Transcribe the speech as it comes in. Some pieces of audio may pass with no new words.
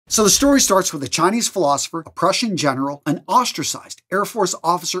So the story starts with a Chinese philosopher, a Prussian general, an ostracized Air Force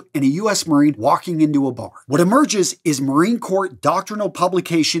officer, and a U.S. Marine walking into a bar. What emerges is Marine Corps Doctrinal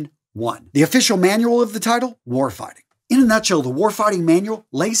Publication 1. The official manual of the title, Warfighting. In a nutshell, the Warfighting Manual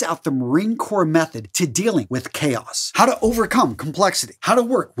lays out the Marine Corps method to dealing with chaos, how to overcome complexity, how to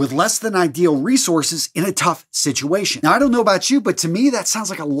work with less than ideal resources in a tough situation. Now, I don't know about you, but to me, that sounds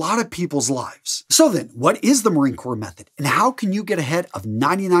like a lot of people's lives. So then, what is the Marine Corps method, and how can you get ahead of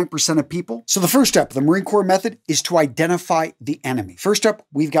 99% of people? So the first step of the Marine Corps method is to identify the enemy. First up,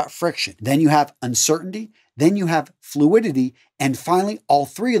 we've got friction. Then you have uncertainty. Then you have fluidity. And finally, all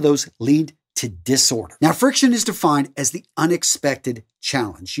three of those lead to disorder. Now, friction is defined as the unexpected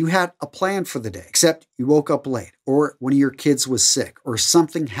challenge. You had a plan for the day, except you woke up late, or one of your kids was sick, or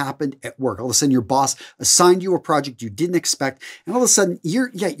something happened at work. All of a sudden, your boss assigned you a project you didn't expect, and all of a sudden,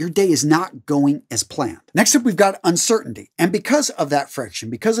 your day is not going as planned. Next up, we've got uncertainty. And because of that friction,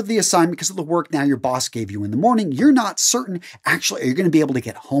 because of the assignment, because of the work now your boss gave you in the morning, you're not certain, actually, are you going to be able to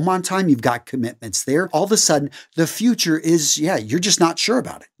get home on time? You've got commitments there. All of a sudden, the future is, you're just not sure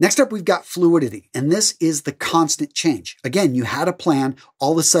about it. Next up, we've got fluidity, and this is the constant change. Again, you had a plan.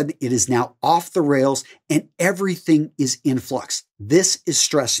 All of a sudden, it is now off the rails and everything is in flux. This is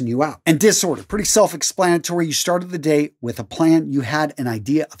stressing you out. And disorder, pretty self-explanatory. You started the day with a plan. You had an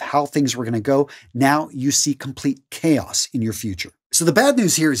idea of how things were going to go. Now you see complete chaos in your future. So the bad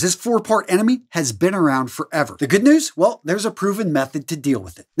news here is this four-part enemy has been around forever. The good news? Well, there's a proven method to deal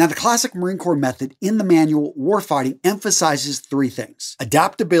with it. Now, the classic Marine Corps method in the manual, Warfighting, emphasizes three things: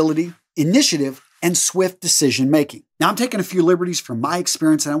 adaptability, initiative, and swift decision-making. Now, I'm taking a few liberties from my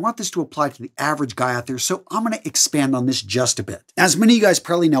experience, and I want this to apply to the average guy out there, so I'm going to expand on this just a bit. As many of you guys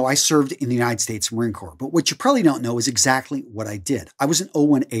probably know, I served in the United States Marine Corps, but what you probably don't know is exactly what I did. I was an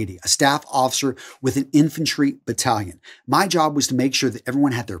 0180, a staff officer with an infantry battalion. My job was to make sure that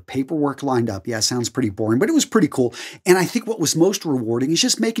everyone had their paperwork lined up. Yeah, sounds pretty boring, but it was pretty cool. And I think what was most rewarding is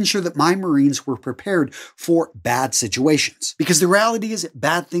just making sure that my Marines were prepared for bad situations. Because the reality is that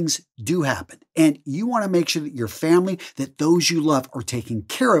bad things do happen. And you want to make sure that your family, that those you love are taken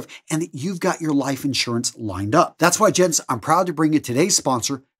care of, and that you've got your life insurance lined up. That's why, gents, I'm proud to bring you today's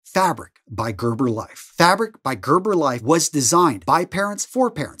sponsor, Fabric by Gerber Life. Fabric by Gerber Life was designed by parents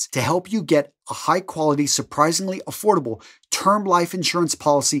for parents to help you get a high-quality, surprisingly affordable term life insurance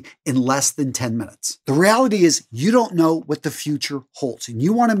policy in less than 10 minutes. The reality is you don't know what the future holds, and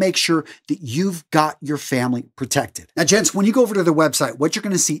you want to make sure that you've got your family protected. Now, gents, when you go over to their website, what you're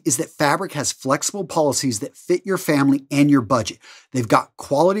going to see is that Fabric has flexible policies that fit your family and your budget. They've got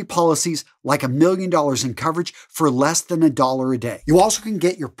quality policies like $1 million in coverage for less than $1 a day. You also can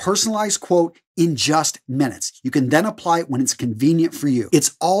get your personalized quote in just minutes. You can then apply it when it's convenient for you.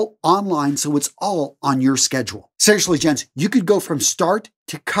 It's all online, so it's all on your schedule. Seriously, gents, you could go from start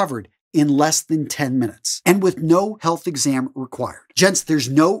to covered in less than 10 minutes and with no health exam required. Gents, there's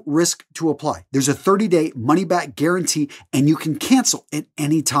no risk to apply. There's a 30-day money-back guarantee, and you can cancel at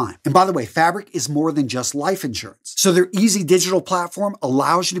any time. And by the way, Fabric is more than just life insurance. So their easy digital platform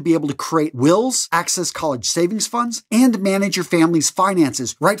allows you to be able to create wills, access college savings funds, and manage your family's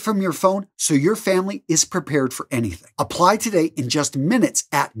finances right from your phone, so your family is prepared for anything. Apply today in just minutes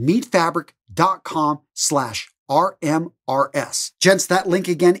at meetfabric.com/RMRS. Gents, that link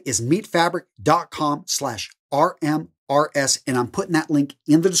again is meetfabric.com/RMRS, and I'm putting that link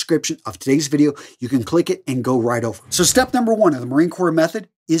in the description of today's video. You can click it and go right over. So step number one of the Marine Corps method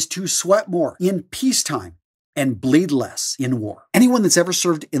is to sweat more in peacetime and bleed less in war. Anyone that's ever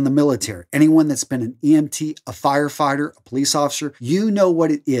served in the military, anyone that's been an EMT, a firefighter, a police officer, you know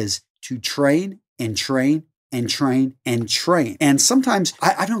what it is to train and train and train and train. And sometimes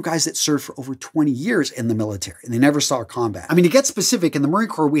I've known guys that served for over 20 years in the military and they never saw combat. I mean, to get specific, in the Marine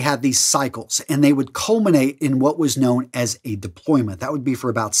Corps, we had these cycles and they would culminate in what was known as a deployment. That would be for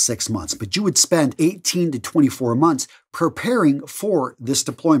about 6 months, but you would spend 18 to 24 months preparing for this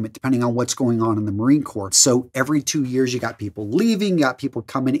deployment, depending on what's going on in the Marine Corps. So every 2 years, you got people leaving, you got people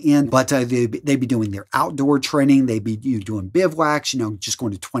coming in, but they'd be doing their outdoor training. They'd be doing bivouacs, just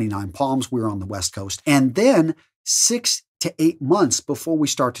going to 29 Palms. We were on the West Coast. And then 6 to 8 months before we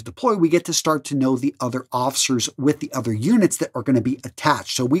start to deploy, we get to start to know the other officers with the other units that are going to be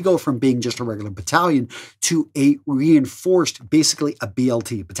attached. So we go from being just a regular battalion to a reinforced, basically a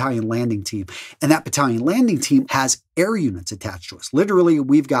BLT, battalion landing team. And that battalion landing team has air units attached to us. Literally,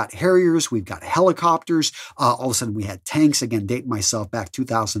 we've got Harriers, we've got helicopters. All of a sudden, we had tanks. Again, dating myself back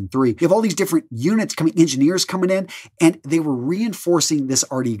 2003. You have all these different units coming, engineers coming in, and they were reinforcing this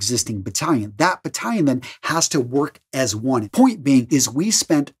already existing battalion. That battalion then has to work as one. Point being is we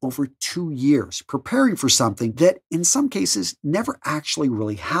spent over 2 years preparing for something that in some cases never actually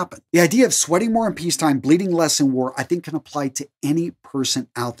really happened. The idea of sweating more in peacetime, bleeding less in war, I think can apply to any person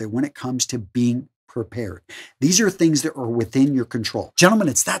out there when it comes to being prepared. These are things that are within your control. Gentlemen,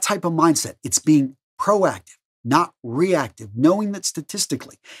 it's that type of mindset. It's being proactive, not reactive, knowing that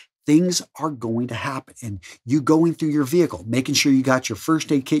statistically things are going to happen. And you going through your vehicle, making sure you got your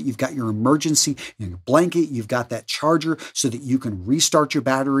first aid kit, you've got your emergency, your blanket, you've got that charger so that you can restart your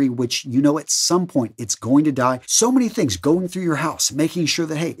battery, which you know at some point it's going to die. So many things going through your house, making sure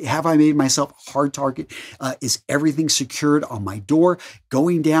that, hey, have I made myself a hard target? Is everything secured on my door?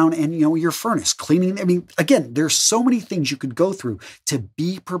 Going down and, your furnace, cleaning. I mean, again, there's so many things you could go through to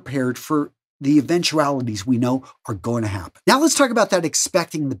be prepared for the eventualities we know are going to happen. Now let's talk about that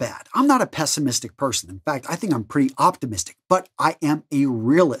expecting the bad. I'm not a pessimistic person. In fact, I think I'm pretty optimistic, but I am a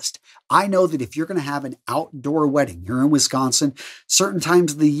realist. I know that if you're going to have an outdoor wedding here in Wisconsin, certain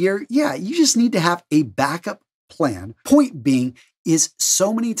times of the year, you just need to have a backup plan. Point being is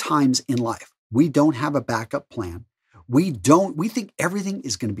so many times in life, we don't have a backup plan. We think everything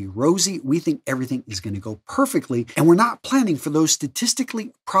is going to be rosy. We think everything is going to go perfectly. And we're not planning for those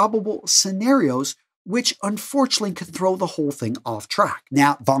statistically probable scenarios, which unfortunately can throw the whole thing off track.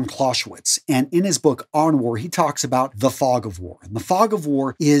 Now, von Clausewitz, and in his book On War, he talks about the fog of war. And the fog of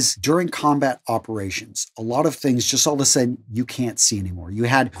war is during combat operations. A lot of things just all of a sudden you can't see anymore. You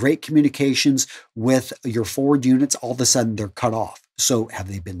had great communications with your forward units. All of a sudden they're cut off. So have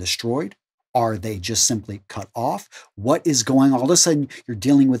they been destroyed? Are they just simply cut off? What is going on? All of a sudden, you're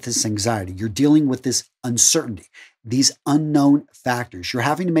dealing with this anxiety. You're dealing with this uncertainty, these unknown factors. You're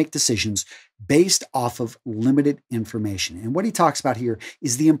having to make decisions based off of limited information. And what he talks about here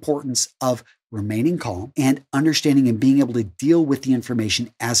is the importance of remaining calm and understanding and being able to deal with the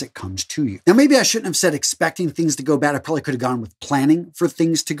information as it comes to you. Now, maybe I shouldn't have said expecting things to go bad. I probably could have gone with planning for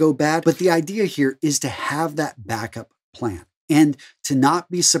things to go bad. But the idea here is to have that backup plan. And to not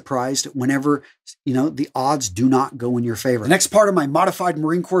be surprised whenever, the odds do not go in your favor. The next part of my modified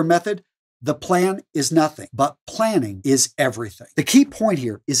Marine Corps method, the plan is nothing, but planning is everything. The key point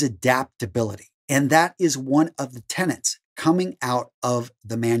here is adaptability. And that is one of the tenets coming out of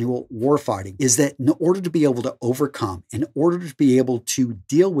the manual warfighting, is that in order to be able to overcome, in order to be able to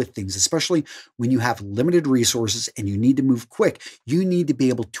deal with things, especially when you have limited resources and you need to move quick, you need to be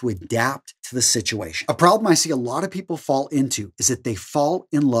able to adapt to the situation. A problem I see a lot of people fall into is that they fall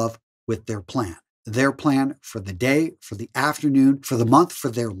in love with their plan for the day, for the afternoon, for the month, for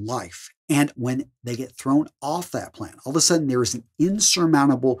their life. And when they get thrown off that plan, all of a sudden there is an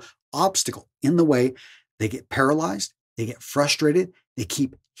insurmountable obstacle in the way. They get paralyzed. They get frustrated. They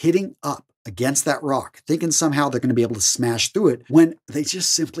keep hitting up against that rock, thinking somehow they're going to be able to smash through it when they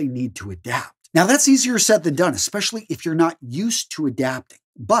just simply need to adapt. Now, that's easier said than done, especially if you're not used to adapting.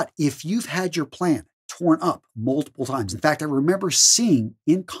 But if you've had your plan torn up multiple times, in fact, I remember seeing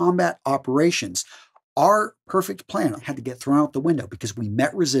in combat operations, our perfect plan had to get thrown out the window because we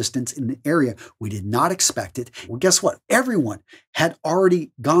met resistance in an area we did not expect it. Well, guess what? Everyone had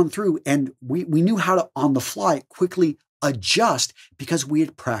already gone through, and we knew how to, on the fly, quickly adjust because we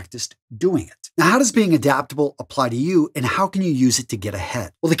had practiced doing it. Now, how does being adaptable apply to you, and how can you use it to get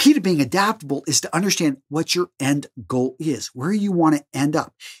ahead? Well, the key to being adaptable is to understand what your end goal is, where you want to end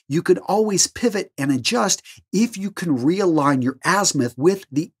up. You could always pivot and adjust if you can realign your azimuth with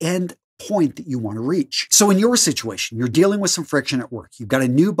the end point that you want to reach. So in your situation, you're dealing with some friction at work. You've got a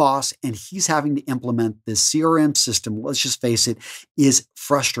new boss and he's having to implement this CRM system. Let's just face it, is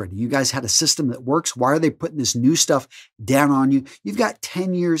frustrating. You guys had a system that works. Why are they putting this new stuff down on you? You've got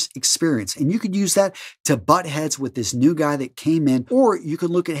 10 years experience and you could use that to butt heads with this new guy that came in, or you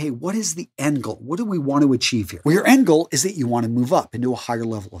could look at, hey, what is the end goal? What do we want to achieve here? Well, your end goal is that you want to move up into a higher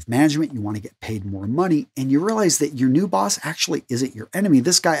level of management. You want to get paid more money, and you realize that your new boss actually isn't your enemy.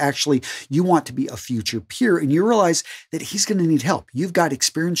 This guy actually, you want to be a future peer, and you realize that he's going to need help. You've got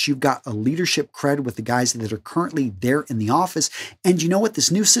experience. You've got a leadership cred with the guys that are currently there in the office. And you know what?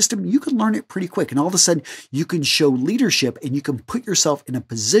 This new system, you can learn it pretty quick. And all of a sudden, you can show leadership and you can put yourself in a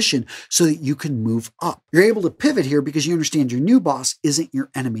position so that you can move up. You're able to pivot here because you understand your new boss isn't your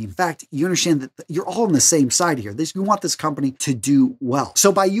enemy. In fact, you understand that you're all on the same side here. You want this company to do well.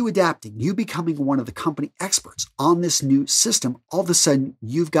 So by you adapting, you becoming one of the company experts on this new system, all of a sudden,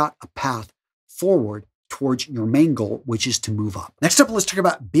 you've got a path forward towards your main goal, which is to move up. Next up, let's talk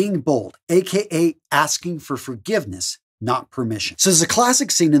about being bold, aka asking for forgiveness, not permission. So there's a classic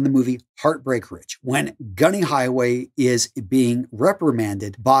scene in the movie Heartbreak Ridge when Gunny Highway is being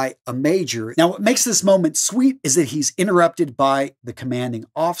reprimanded by a major. Now, what makes this moment sweet is that he's interrupted by the commanding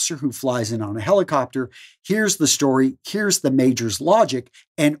officer who flies in on a helicopter, hears the story, hears the major's logic,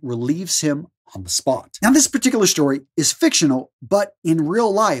 and relieves him on the spot. Now, this particular story is fictional, but in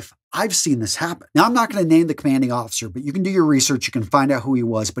real life, I've seen this happen. Now, I'm not going to name the commanding officer, but you can do your research. You can find out who he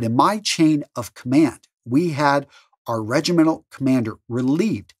was. But in my chain of command, we had our regimental commander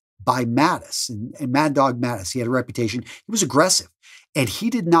relieved by Mattis, and Mad Dog Mattis. He had a reputation. He was aggressive, and he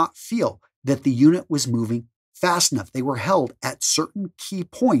did not feel that the unit was moving fast enough. They were held at certain key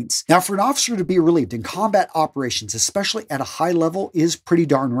points. Now, for an officer to be relieved in combat operations, especially at a high level, is pretty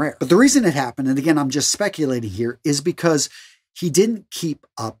darn rare. But the reason it happened, and again, I'm just speculating here, is because he didn't keep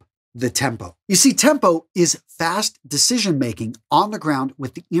up the tempo. You see, tempo is fast decision-making on the ground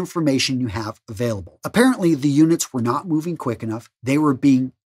with the information you have available. Apparently, the units were not moving quick enough. They were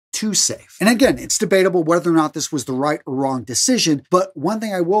being too safe. And again, it's debatable whether or not this was the right or wrong decision, but one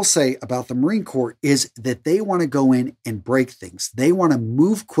thing I will say about the Marine Corps is that they want to go in and break things. They want to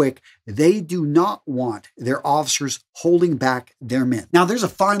move quick. They do not want their officers holding back their men. Now, there's a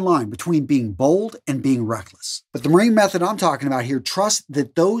fine line between being bold and being reckless. But the Marine method I'm talking about here trusts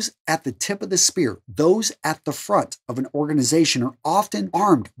that those at the tip of the spear, those at the front of an organization, are often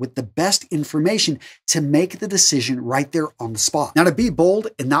armed with the best information to make the decision right there on the spot. Now, to be bold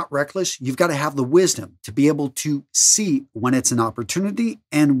and not reckless, you've got to have the wisdom to be able to see when it's an opportunity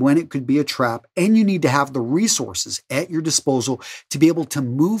and when it could be a trap. And you need to have the resources at your disposal to be able to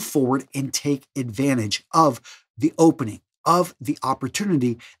move forward and take advantage of the opening, of the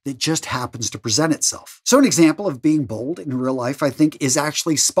opportunity that just happens to present itself. So an example of being bold in real life, I think, is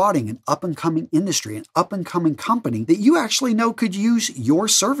actually spotting an up-and-coming industry, an up-and-coming company that you actually know could use your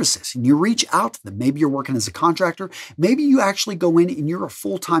services, and you reach out to them. Maybe you're working as a contractor. Maybe you actually go in and you're a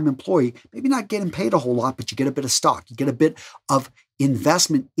full-time employee, maybe not getting paid a whole lot, but you get a bit of stock. You get a bit of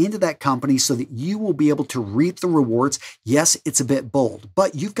investment into that company so that you will be able to reap the rewards. Yes, it's a bit bold,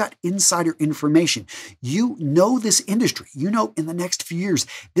 but you've got insider information. You know this industry. You know in the next few years,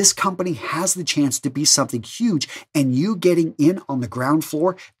 this company has the chance to be something huge, and you getting in on the ground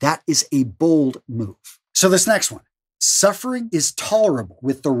floor, that is a bold move. So this next one. Suffering is tolerable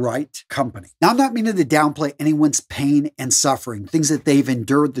with the right company. Now, I'm not meaning to downplay anyone's pain and suffering, things that they've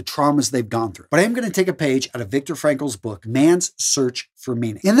endured, the traumas they've gone through. But I am going to take a page out of Viktor Frankl's book, Man's Search for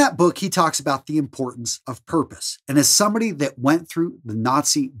Meaning. In that book, he talks about the importance of purpose. And as somebody that went through the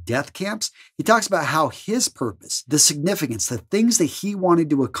Nazi death camps, he talks about how his purpose, the significance, the things that he wanted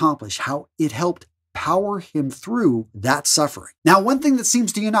to accomplish, how it helped power him through that suffering. Now, one thing that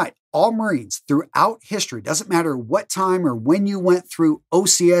seems to unite all Marines throughout history, doesn't matter what time or when you went through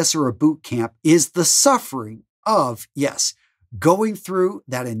OCS or a boot camp, is the suffering of, yes, going through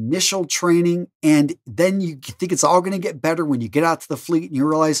that initial training, and then you think it's all going to get better when you get out to the fleet and you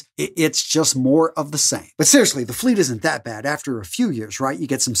realize it's just more of the same. But seriously, the fleet isn't that bad. After a few years, right, you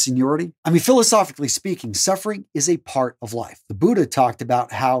get some seniority. I mean, philosophically speaking, suffering is a part of life. The Buddha talked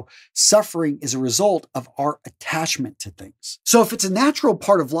about how suffering is a result of our attachment to things. So if it's a natural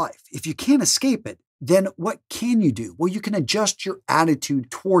part of life, if you can't escape it, then what can you do? Well, you can adjust your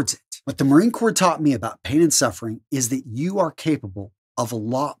attitude towards it. What the Marine Corps taught me about pain and suffering is that you are capable of a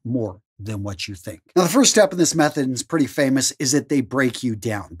lot more than what you think. Now, the first step in this method, and it's pretty famous, is that they break you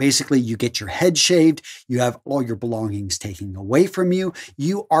down. Basically, you get your head shaved, you have all your belongings taken away from you.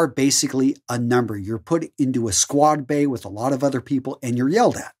 You are basically a number. You're put into a squad bay with a lot of other people and you're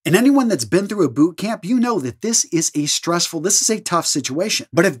yelled at. And anyone that's been through a boot camp, you know that this is a tough situation.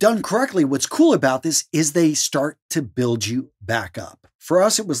 But if done correctly, what's cool about this is they start to build you back up. For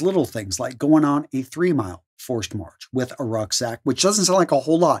us, it was little things like going on a 3-mile forced march with a rucksack, which doesn't sound like a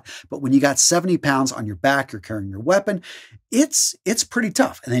whole lot, but when you got 70 pounds on your back, you're carrying your weapon, it's pretty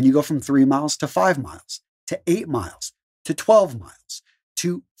tough. And then you go from 3 miles to 5 miles, to 8 miles, to 12 miles,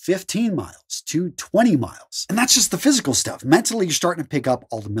 to 15 miles, to 20 miles. And that's just the physical stuff. Mentally, you're starting to pick up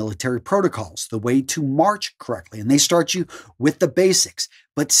all the military protocols, the way to march correctly, and they start you with the basics.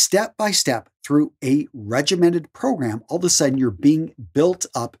 But step by step through a regimented program, all of a sudden you're being built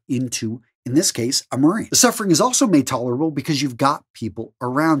up into, in this case, a Marine. The suffering is also made tolerable because you've got people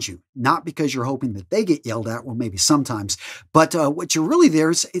around you, not because you're hoping that they get yelled at, well, maybe sometimes, but what you're really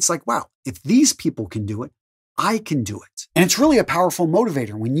there is, it's like, wow, if these people can do it, I can do it. And it's really a powerful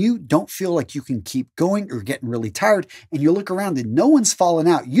motivator when you don't feel like you can keep going or getting really tired and you look around and no one's fallen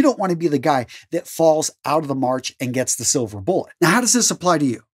out. You don't want to be the guy that falls out of the march and gets the silver bullet. Now, how does this apply to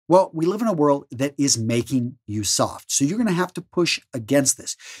you? Well, we live in a world that is making you soft. So you're going to have to push against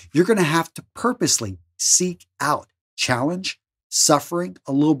this. You're going to have to purposely seek out challenge, suffering,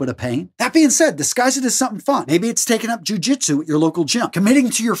 a little bit of pain. That being said, disguise it as something fun. Maybe it's taking up jujitsu at your local gym, committing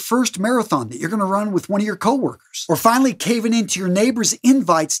to your first marathon that you're going to run with one of your coworkers, or finally caving into your neighbor's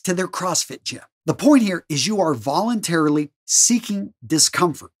invites to their CrossFit gym. The point here is you are voluntarily seeking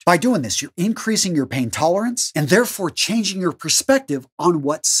discomfort. By doing this, you're increasing your pain tolerance and therefore changing your perspective on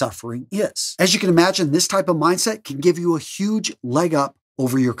what suffering is. As you can imagine, this type of mindset can give you a huge leg up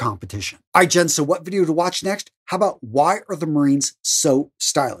over your competition. All right, Jen, so what video to watch next? How about why are the Marines so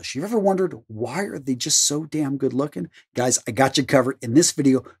stylish? You've ever wondered why are they just so damn good looking? Guys, I got you covered in this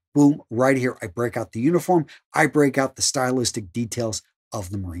video. Boom, right here. I break out the uniform. I break out the stylistic details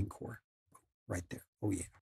of the Marine Corps. Right there. Oh, yeah.